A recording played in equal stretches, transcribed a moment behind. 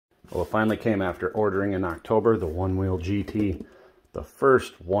Well, it finally came after ordering in October, the one-wheel GT. The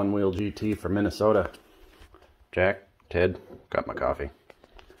first one-wheel GT from Minnesota. Jack, Ted, got my coffee.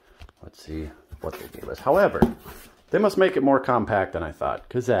 Let's see what they gave us. However, they must make it more compact than I thought,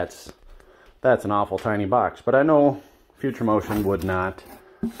 because that's an awful tiny box. But I know Future Motion would not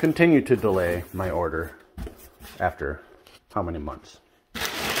continue to delay my order after how many months?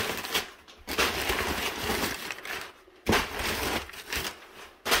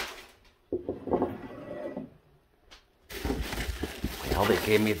 Well, they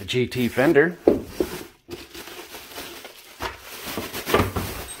gave me the GT fender.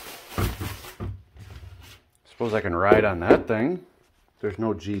 Suppose I can ride on that thing. There's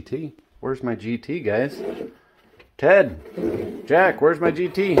no GT. Where's my GT, guys? Ted, Jack, where's my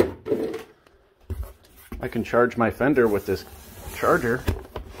GT? I can charge my fender with this charger.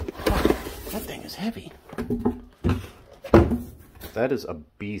 Oh, that thing is heavy. That is a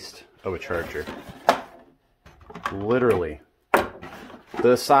beast of a charger. Literally.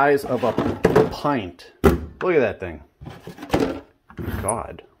 The size of a pint. Look at that thing.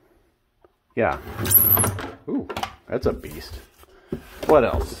 God. Yeah. Ooh, that's a beast. What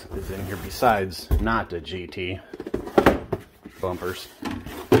else is in here besides not a GT? Bumpers.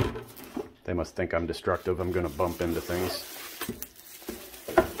 They must think I'm destructive. I'm going to bump into things.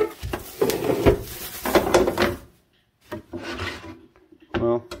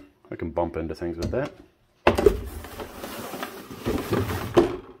 Well, I can bump into things with that.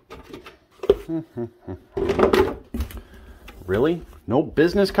 Really? No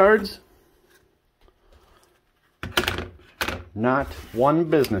business cards? Not one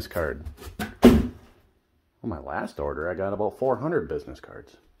business card. Well, my last order, I got about 400 business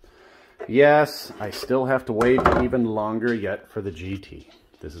cards. Yes, I still have to wait even longer yet for the GT.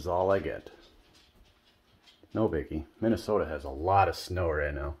 This is all I get. No biggie. Minnesota has a lot of snow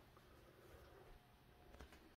right now.